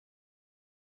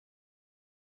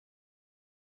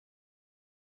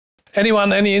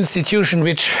Any institution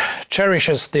which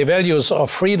cherishes the values of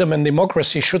freedom and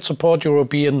democracy should support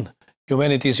European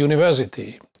Humanities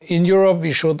University. In Europe,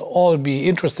 we should all be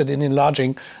interested in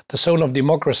enlarging the zone of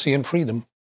democracy and freedom.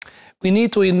 We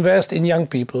need to invest in young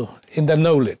people, in their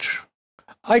knowledge.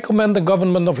 I commend the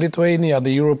government of Lithuania,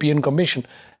 the European Commission,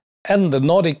 and the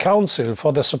Nordic Council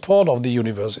for the support of the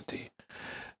university.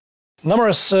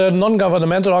 Numerous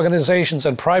non-governmental organizations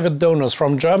and private donors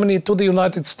from Germany to the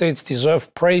United States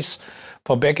deserve praise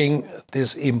for backing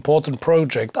this important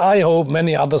project. I hope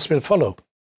many others will follow.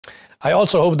 I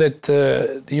also hope that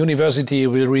the university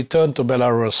will return to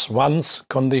Belarus once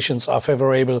conditions are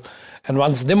favorable and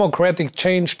once democratic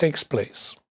change takes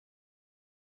place.